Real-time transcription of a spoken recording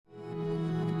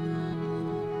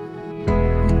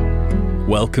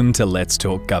Welcome to Let's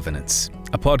Talk Governance,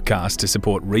 a podcast to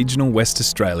support regional West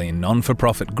Australian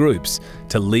non-for-profit groups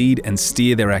to lead and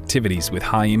steer their activities with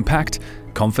high impact,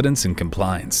 confidence and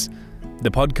compliance. The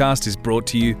podcast is brought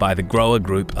to you by the Grower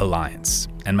Group Alliance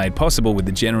and made possible with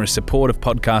the generous support of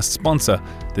podcast sponsor,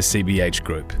 the CBH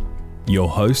Group. Your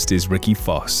host is Ricky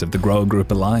Foss of the Grower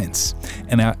Group Alliance,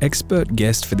 and our expert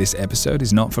guest for this episode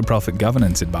is not-for-profit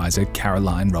governance advisor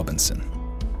Caroline Robinson.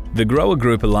 The Grower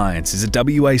Group Alliance is a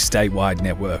WA statewide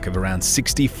network of around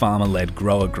 60 farmer-led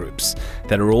grower groups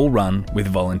that are all run with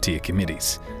volunteer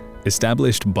committees.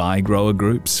 Established by grower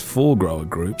groups for grower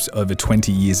groups over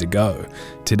 20 years ago,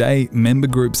 today member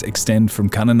groups extend from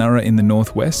Kununurra in the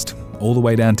northwest all the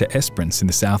way down to Esperance in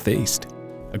the southeast.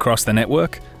 Across the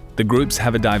network, the groups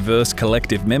have a diverse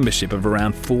collective membership of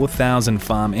around 4,000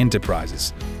 farm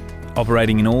enterprises,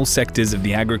 operating in all sectors of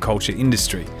the agriculture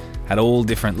industry at all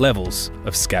different levels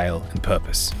of scale and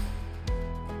purpose.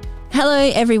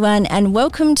 Hello everyone and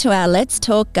welcome to our Let's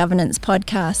Talk Governance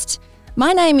podcast.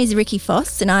 My name is Ricky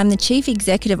Foss and I'm the Chief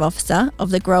Executive Officer of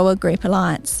the Grower Group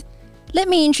Alliance. Let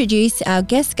me introduce our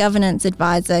guest governance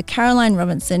advisor Caroline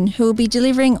Robinson, who will be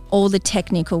delivering all the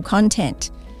technical content.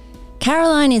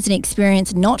 Caroline is an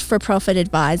experienced not-for-profit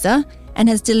advisor and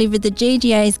has delivered the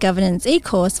GGA's governance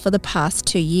e-course for the past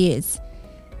 2 years.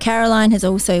 Caroline has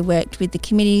also worked with the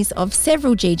committees of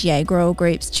several GGA grower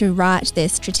groups to write their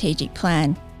strategic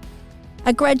plan.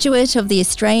 A graduate of the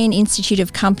Australian Institute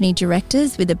of Company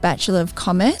Directors with a Bachelor of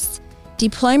Commerce,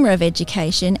 Diploma of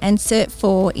Education and Cert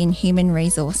 4 in Human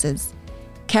Resources.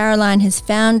 Caroline has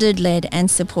founded, led and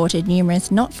supported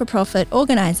numerous not-for-profit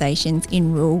organisations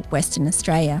in rural Western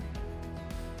Australia.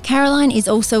 Caroline is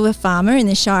also a farmer in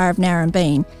the Shire of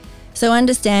Narrabeen, so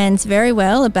understands very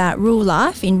well about rural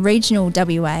life in regional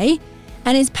WA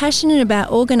and is passionate about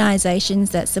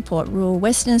organisations that support rural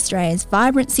Western Australia's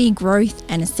vibrancy, growth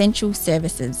and essential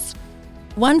services.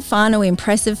 One final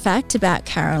impressive fact about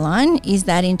Caroline is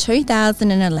that in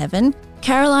 2011,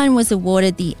 Caroline was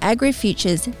awarded the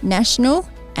AgriFutures National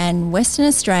and Western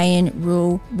Australian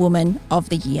Rural Woman of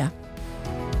the Year.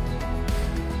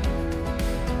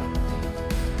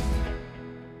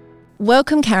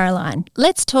 Welcome, Caroline.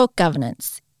 Let's talk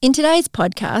governance. In today's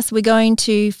podcast, we're going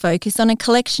to focus on a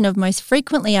collection of most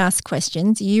frequently asked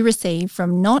questions you receive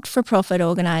from not-for-profit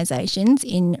organisations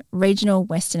in regional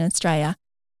Western Australia.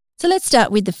 So let's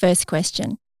start with the first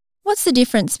question. What's the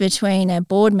difference between a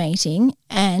board meeting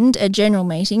and a general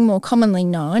meeting, more commonly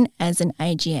known as an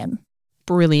AGM?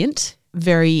 Brilliant.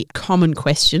 Very common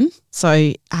question.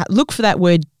 So look for that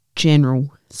word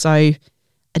general. So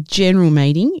a general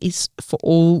meeting is for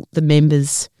all the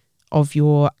members of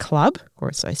your club or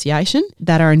association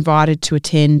that are invited to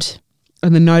attend,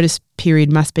 and the notice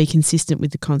period must be consistent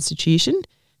with the Constitution.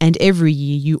 And every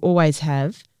year you always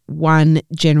have one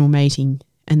general meeting,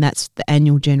 and that's the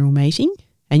annual general meeting.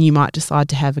 And you might decide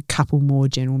to have a couple more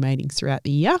general meetings throughout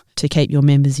the year to keep your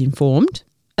members informed.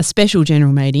 A special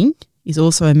general meeting is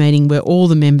also a meeting where all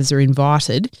the members are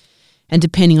invited, and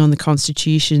depending on the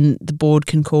Constitution, the board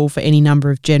can call for any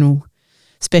number of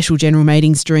special general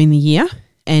meetings during the year.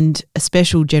 And a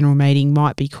special general meeting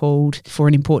might be called for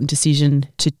an important decision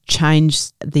to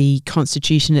change the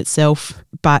Constitution itself,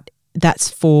 but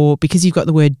that's because you've got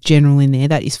the word general in there,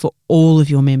 that is for all of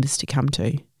your members to come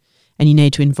to. And you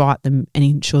need to invite them and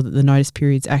ensure that the notice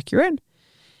period's accurate.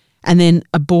 And then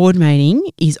a board meeting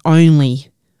is only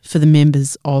for the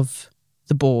members of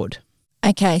the board.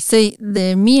 Okay, so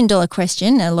the $1 million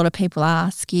question a lot of people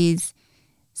ask is,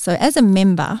 so as a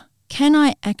member, can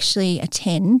I actually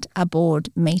attend a board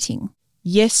meeting?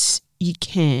 Yes, you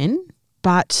can,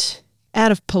 but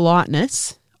out of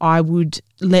politeness, I would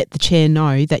let the chair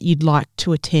know that you'd like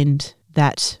to attend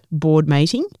that board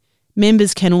meeting.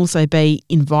 Members can also be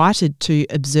invited to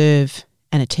observe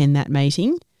and attend that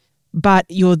meeting, but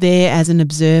you're there as an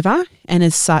observer, and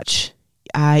as such,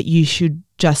 you should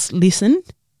just listen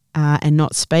and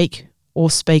not speak, or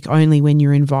speak only when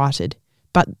you're invited.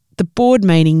 But the board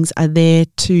meetings are there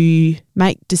to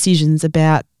make decisions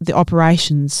about the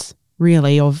operations,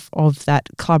 really, of that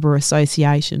club or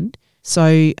association.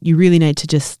 So you really need to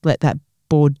just let that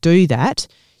board do that.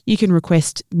 You can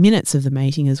request minutes of the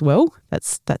meeting as well.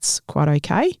 That's quite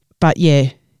okay. But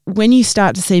yeah, when you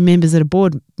start to see members at a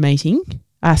board meeting,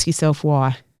 ask yourself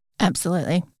why.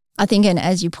 Absolutely. I think, and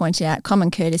as you pointed out,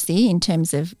 common courtesy in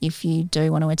terms of if you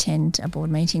do want to attend a board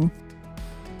meeting.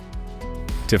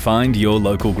 To find your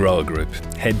local grower group,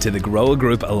 head to the Grower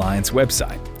Group Alliance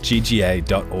website,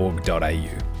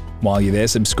 gga.org.au. While you're there,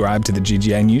 subscribe to the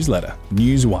GGA newsletter,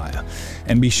 Newswire,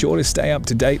 and be sure to stay up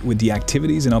to date with the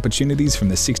activities and opportunities from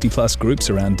the 60 plus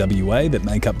groups around WA that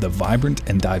make up the vibrant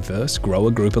and diverse Grower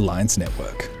Group Alliance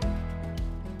network.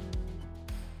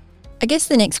 I guess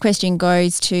the next question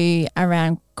goes to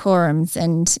around quorums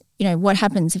and, what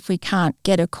happens if we can't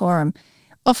get a quorum.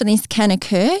 Often this can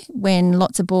occur when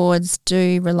lots of boards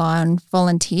do rely on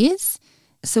volunteers.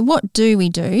 So what do we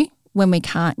do when we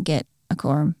can't get a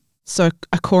quorum? So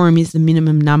a quorum is the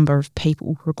minimum number of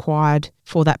people required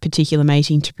for that particular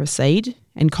meeting to proceed,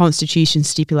 and constitutions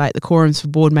stipulate the quorums for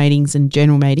board meetings and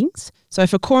general meetings. So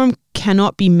if a quorum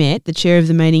cannot be met, the chair of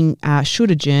the meeting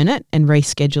should adjourn it and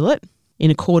reschedule it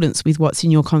in accordance with what's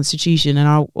in your constitution. And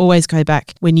I'll always go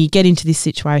back, when you get into this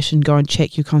situation, go and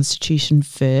check your constitution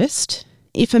first.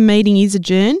 If a meeting is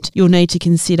adjourned, you'll need to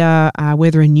consider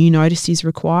whether a new notice is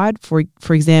required.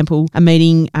 For example, a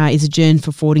meeting is adjourned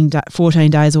for 14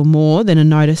 days or more, then a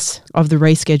notice of the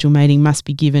rescheduled meeting must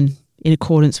be given in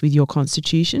accordance with your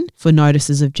constitution for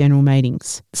notices of general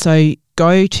meetings. So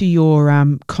go to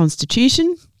your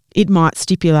constitution. It might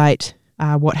stipulate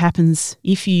what happens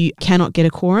if you cannot get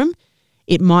a quorum.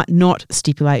 It might not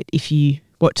stipulate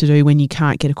what to do when you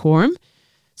can't get a quorum.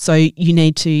 So you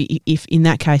need to, if in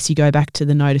that case you go back to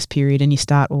the notice period and you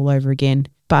start all over again.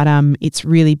 But it's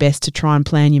really best to try and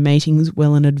plan your meetings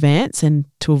well in advance and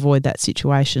to avoid that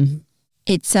situation.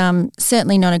 It's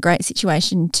certainly not a great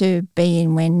situation to be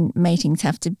in when meetings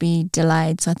have to be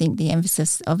delayed. So I think the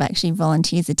emphasis of actually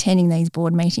volunteers attending these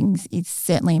board meetings is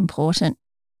certainly important.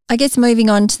 I guess moving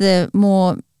on to the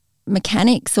more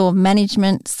mechanics or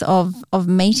managements of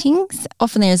meetings,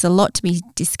 often there's a lot to be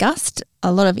discussed,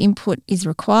 a lot of input is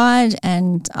required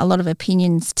and a lot of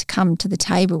opinions to come to the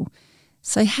table.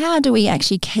 So how do we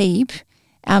actually keep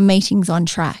our meetings on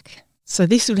track? So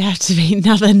this would have to be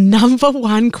another number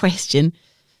one question,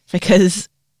 because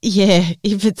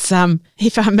if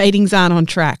our meetings aren't on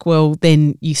track, well,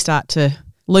 then you start to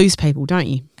lose people, don't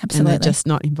you? Absolutely. And they're just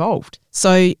not involved.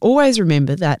 So always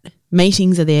remember that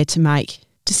meetings are there to make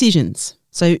decisions.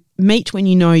 So meet when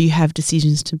you know you have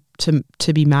decisions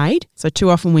to be made. So too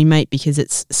often we meet because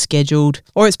it's scheduled,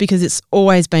 or it's because it's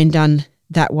always been done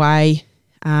that way,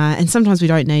 and sometimes we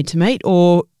don't need to meet,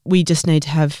 or we just need to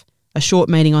have a short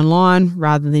meeting online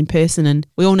rather than in person. And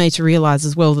we all need to realise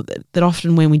as well that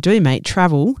often when we do meet,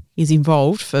 travel is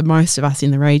involved for most of us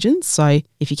in the regions. So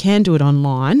if you can do it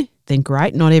online, then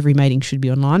great. Not every meeting should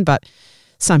be online, but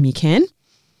some you can.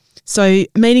 So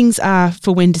meetings are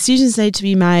for when decisions need to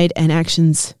be made and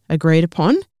actions agreed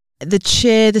upon. The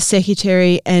chair, the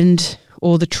secretary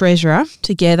or the treasurer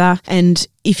together, and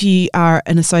if you are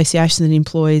an association that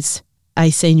employs a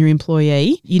senior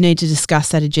employee, you need to discuss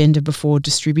that agenda before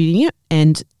distributing it,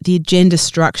 and the agenda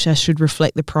structure should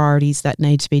reflect the priorities that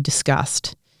need to be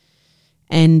discussed.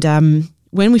 And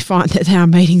when we find that our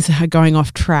meetings are going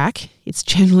off track, it's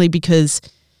generally because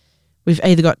we've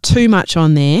either got too much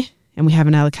on there and we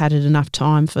haven't allocated enough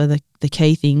time for the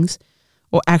key things,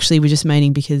 or actually we're just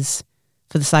meeting because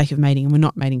for the sake of meeting and we're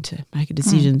not meeting to make a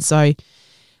decision. So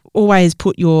always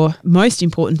put your most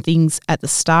important things at the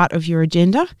start of your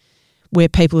agenda where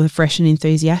people are fresh and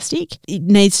enthusiastic. It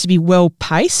needs to be well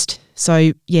paced.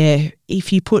 So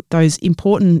if you put those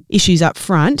important issues up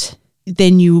front,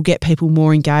 then you will get people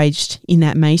more engaged in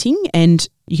that meeting, and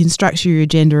you can structure your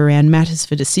agenda around matters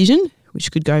for decision, which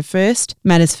could go first,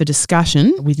 matters for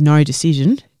discussion with no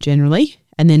decision generally,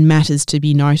 and then matters to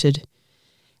be noted.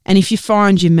 And if you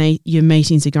find your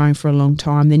meetings are going for a long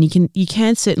time, then you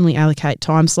can certainly allocate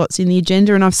time slots in the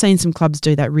agenda, and I've seen some clubs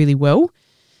do that really well.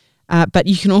 But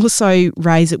you can also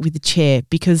raise it with the chair,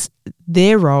 because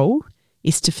their role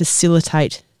is to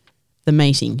facilitate the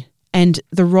meeting. And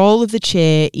the role of the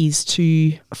chair is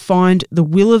to find the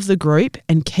will of the group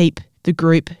and keep the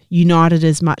group united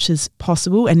as much as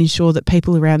possible and ensure that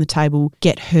people around the table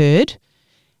get heard,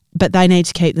 but they need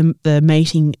to keep the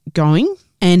meeting going.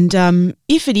 And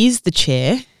if it is the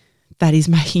chair that is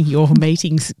making your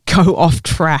meetings go off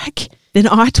track, then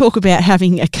I talk about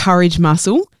having a courage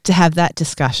muscle to have that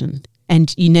discussion,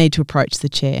 and you need to approach the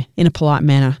chair in a polite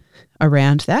manner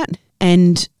around that.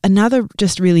 And another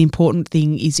just really important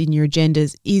thing is in your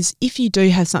agendas is if you do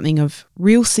have something of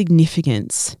real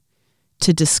significance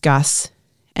to discuss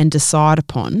and decide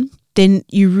upon, then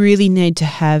you really need to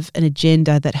have an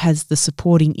agenda that has the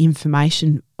supporting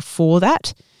information for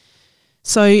that.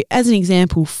 So as an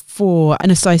example, for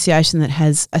an association that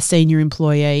has a senior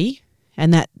employee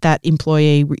and that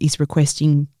employee is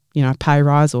requesting, a pay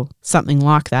rise or something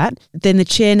like that, then the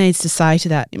chair needs to say to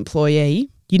that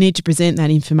employee, you need to present that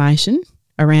information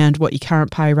around what your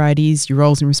current pay rate is, your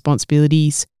roles and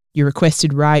responsibilities, your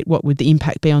requested rate, what would the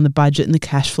impact be on the budget and the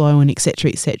cash flow and et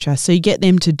cetera, et cetera. So you get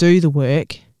them to do the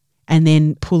work and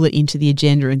then pull it into the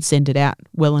agenda and send it out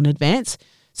well in advance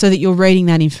so that you're reading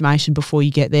that information before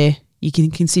you get there. You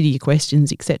can consider your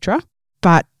questions, et cetera.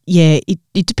 But yeah, it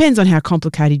depends on how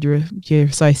complicated your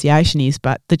association is,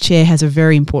 but the chair has a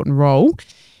very important role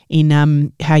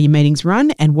in how your meetings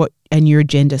run and your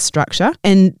agenda structure.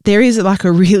 And there is like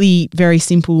a really very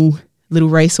simple little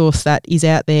resource that is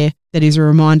out there that is a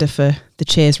reminder for the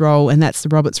chair's role, and that's the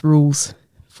Roberts Rules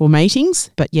for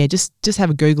Meetings. But yeah, just have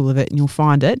a Google of it and you'll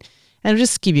find it. And it'll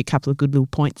just give you a couple of good little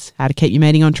points how to keep your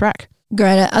meeting on track.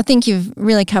 Great. I think you've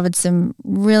really covered some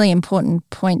really important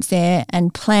points there,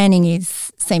 and planning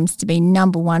seems to be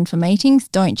number one for meetings.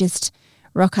 Don't just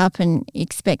rock up and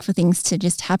expect for things to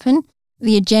just happen.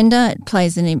 The agenda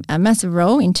plays a massive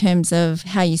role in terms of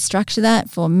how you structure that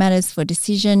for matters for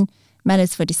decision,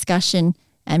 matters for discussion,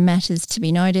 and matters to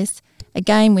be noticed.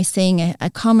 Again, we're seeing a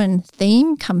common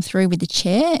theme come through with the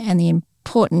chair and the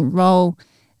important role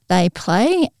they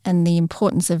play and the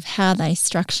importance of how they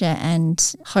structure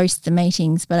and host the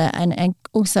meetings. But and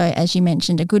also, as you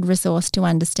mentioned, a good resource to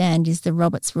understand is the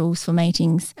Roberts Rules for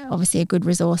Meetings. Obviously a good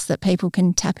resource that people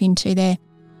can tap into there.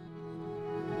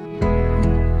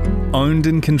 Owned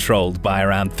and controlled by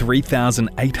around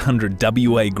 3,800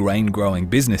 WA grain growing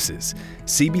businesses,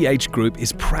 CBH Group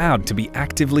is proud to be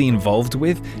actively involved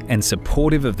with and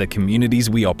supportive of the communities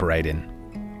we operate in.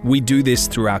 We do this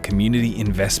through our Community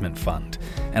Investment Fund,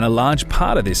 and a large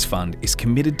part of this fund is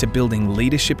committed to building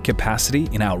leadership capacity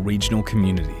in our regional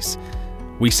communities.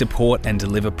 We support and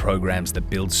deliver programs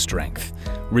that build strength,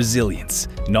 resilience,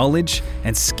 knowledge,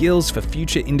 and skills for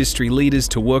future industry leaders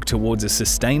to work towards a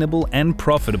sustainable and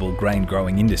profitable grain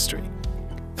growing industry.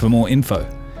 For more info,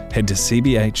 head to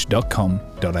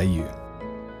cbh.com.au.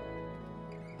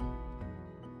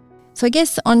 So I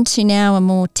guess on to now a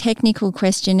more technical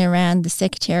question around the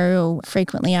secretarial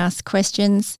frequently asked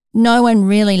questions. No one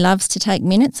really loves to take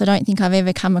minutes. I don't think I've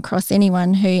ever come across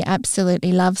anyone who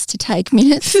absolutely loves to take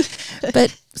minutes.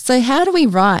 But so how do we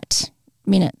write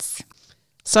minutes?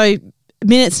 So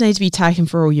minutes need to be taken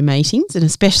for all your meetings, and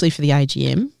especially for the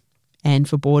AGM and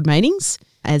for board meetings,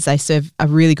 as they serve a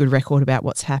really good record about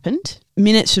what's happened.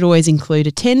 Minutes should always include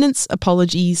attendance,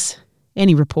 apologies,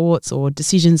 any reports or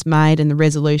decisions made and the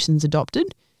resolutions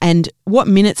adopted. And what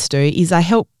minutes do is they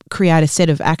help create a set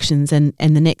of actions and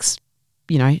the next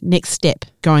step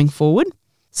going forward.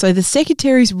 So the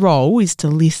secretary's role is to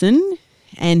listen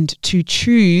and to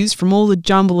choose from all the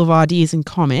jumble of ideas and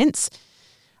comments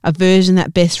a version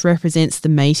that best represents the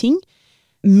meeting.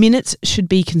 Minutes should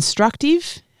be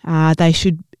constructive. They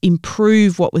should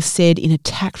improve what was said in a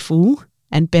tactful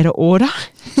and better order.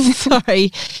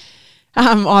 Sorry.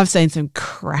 I've seen some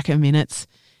cracker minutes,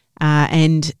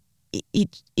 and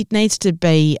it needs to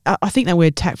be. I think that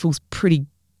word tactful is pretty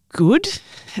good.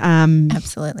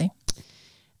 Absolutely.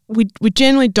 We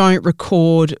generally don't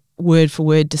record word for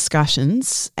word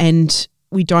discussions, and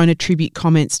we don't attribute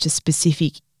comments to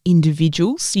specific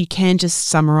individuals. You can just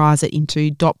summarise it into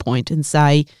dot point and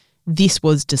say this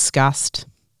was discussed.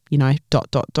 The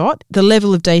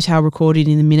level of detail recorded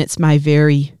in the minutes may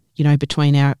vary,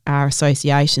 between our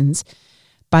associations,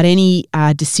 but any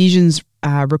decisions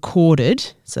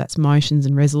recorded, so that's motions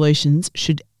and resolutions,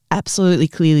 should absolutely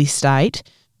clearly state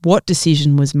what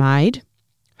decision was made,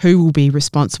 who will be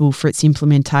responsible for its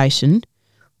implementation,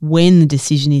 when the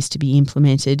decision is to be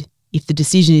implemented, if the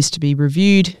decision is to be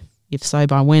reviewed, if so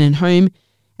by when and whom,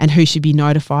 and who should be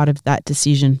notified of that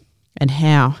decision and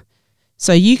how.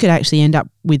 So you could actually end up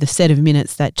with a set of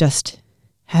minutes that just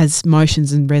has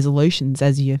motions and resolutions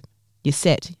as your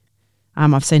set.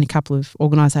 I've seen a couple of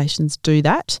organisations do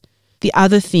that. The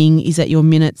other thing is that your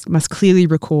minutes must clearly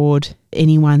record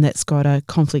anyone that's got a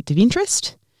conflict of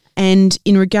interest. And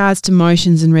in regards to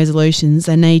motions and resolutions,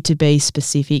 they need to be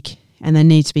specific and they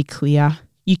need to be clear.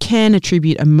 You can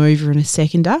attribute a mover and a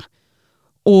seconder,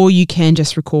 or you can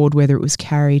just record whether it was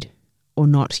carried or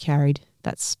not carried.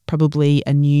 That's probably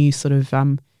a new sort of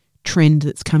trend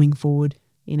that's coming forward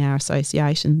in our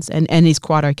associations and is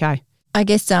quite okay. I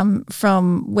guess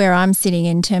from where I'm sitting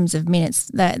in terms of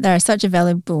minutes, they're such a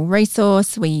valuable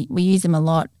resource. We use them a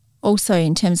lot. Also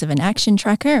in terms of an action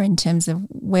tracker, in terms of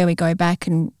where we go back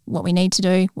and what we need to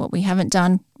do, what we haven't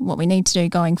done, what we need to do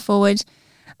going forward.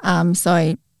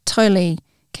 So totally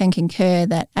can concur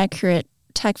that accurate,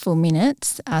 tactful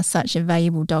minutes are such a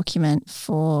valuable document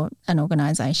for an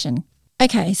organisation.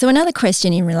 Okay, so another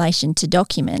question in relation to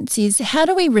documents is how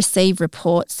do we receive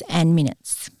reports and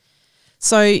minutes?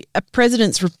 So a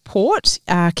president's report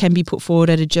can be put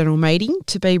forward at a general meeting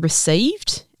to be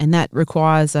received, and that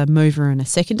requires a mover and a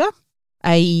seconder.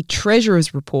 A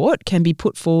treasurer's report can be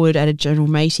put forward at a general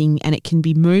meeting and it can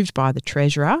be moved by the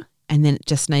treasurer, and then it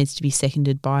just needs to be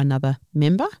seconded by another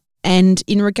member. And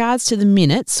in regards to the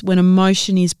minutes, when a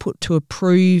motion is put to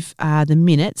approve the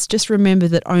minutes, just remember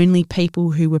that only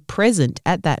people who were present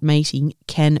at that meeting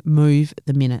can move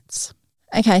the minutes.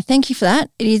 Okay, thank you for that.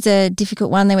 It is a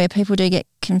difficult one there where people do get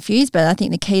confused, but I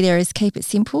think the key there is keep it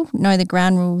simple, know the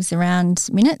ground rules around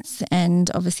minutes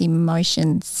and obviously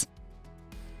motions.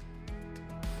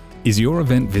 Is your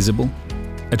event visible?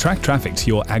 Attract traffic to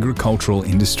your agricultural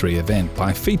industry event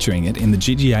by featuring it in the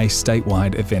GGA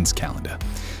statewide events calendar.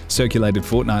 Circulated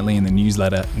fortnightly in the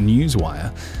newsletter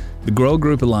Newswire, the Grower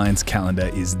Group Alliance calendar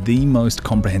is the most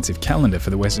comprehensive calendar for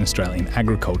the Western Australian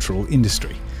agricultural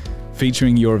industry.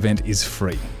 Featuring your event is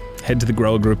free. Head to the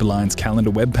Grower Group Alliance calendar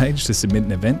webpage to submit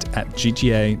an event at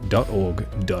gga.org.au.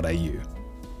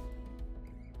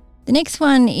 The next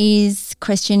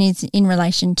question is in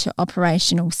relation to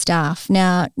operational staff.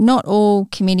 Now, not all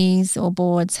committees or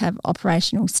boards have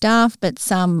operational staff, but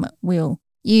some will.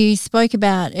 You spoke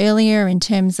about earlier in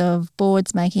terms of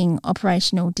boards making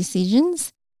operational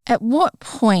decisions. At what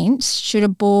point should a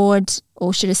board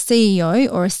or should a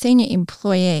CEO or a senior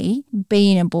employee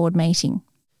be in a board meeting?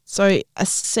 So a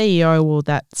CEO or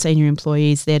that senior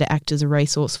employee is there to act as a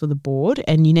resource for the board,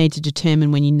 and you need to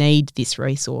determine when you need this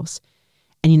resource,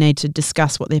 and you need to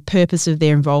discuss what their purpose of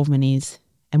their involvement is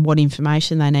and what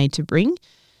information they need to bring.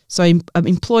 So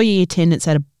employee attendance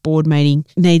at a board meeting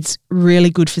needs really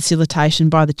good facilitation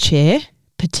by the chair,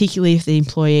 particularly if the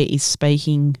employee is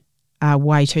speaking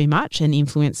way too much and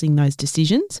influencing those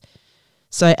decisions.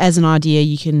 So as an idea,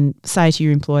 you can say to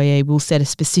your employee, we'll set a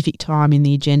specific time in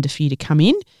the agenda for you to come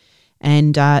in,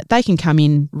 and they can come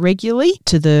in regularly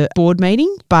to the board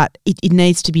meeting, but it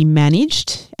needs to be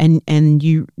managed, and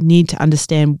you need to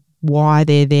understand why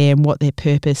they're there and what their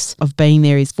purpose of being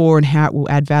there is for and how it will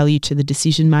add value to the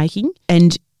decision making.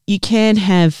 And you can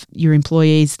have your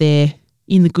employees there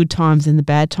in the good times and the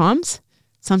bad times.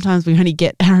 Sometimes we only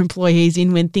get our employees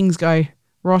in when things go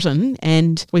rotten,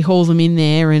 and we haul them in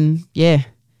there and,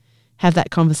 have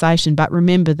that conversation. But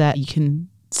remember that you can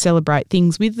celebrate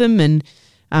things with them and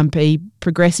be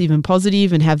progressive and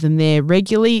positive and have them there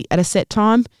regularly at a set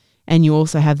time, and you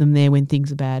also have them there when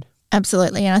things are bad.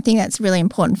 Absolutely, and I think that's really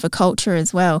important for culture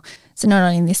as well. So not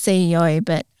only the CEO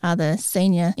but other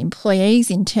senior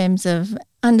employees in terms of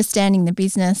understanding the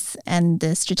business and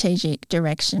the strategic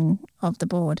direction of the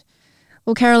board.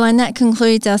 Well, Caroline, that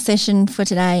concludes our session for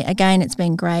today. Again, it's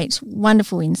been great.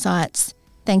 Wonderful insights.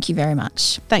 Thank you very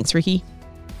much. Thanks, Ricky.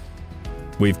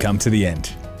 We've come to the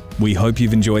end. We hope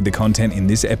you've enjoyed the content in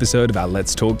this episode of our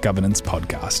Let's Talk Governance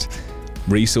podcast.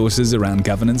 Resources around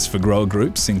governance for grower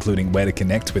groups, including where to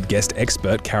connect with guest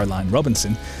expert Caroline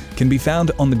Robinson, can be found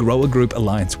on the Grower Group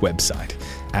Alliance website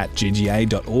at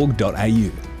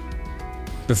gga.org.au.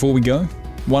 Before we go,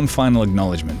 one final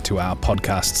acknowledgement to our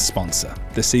podcast sponsor,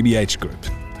 the CBH Group,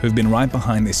 who've been right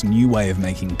behind this new way of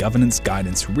making governance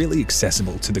guidance really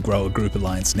accessible to the Grower Group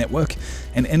Alliance network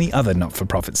and any other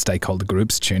not-for-profit stakeholder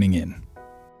groups tuning in.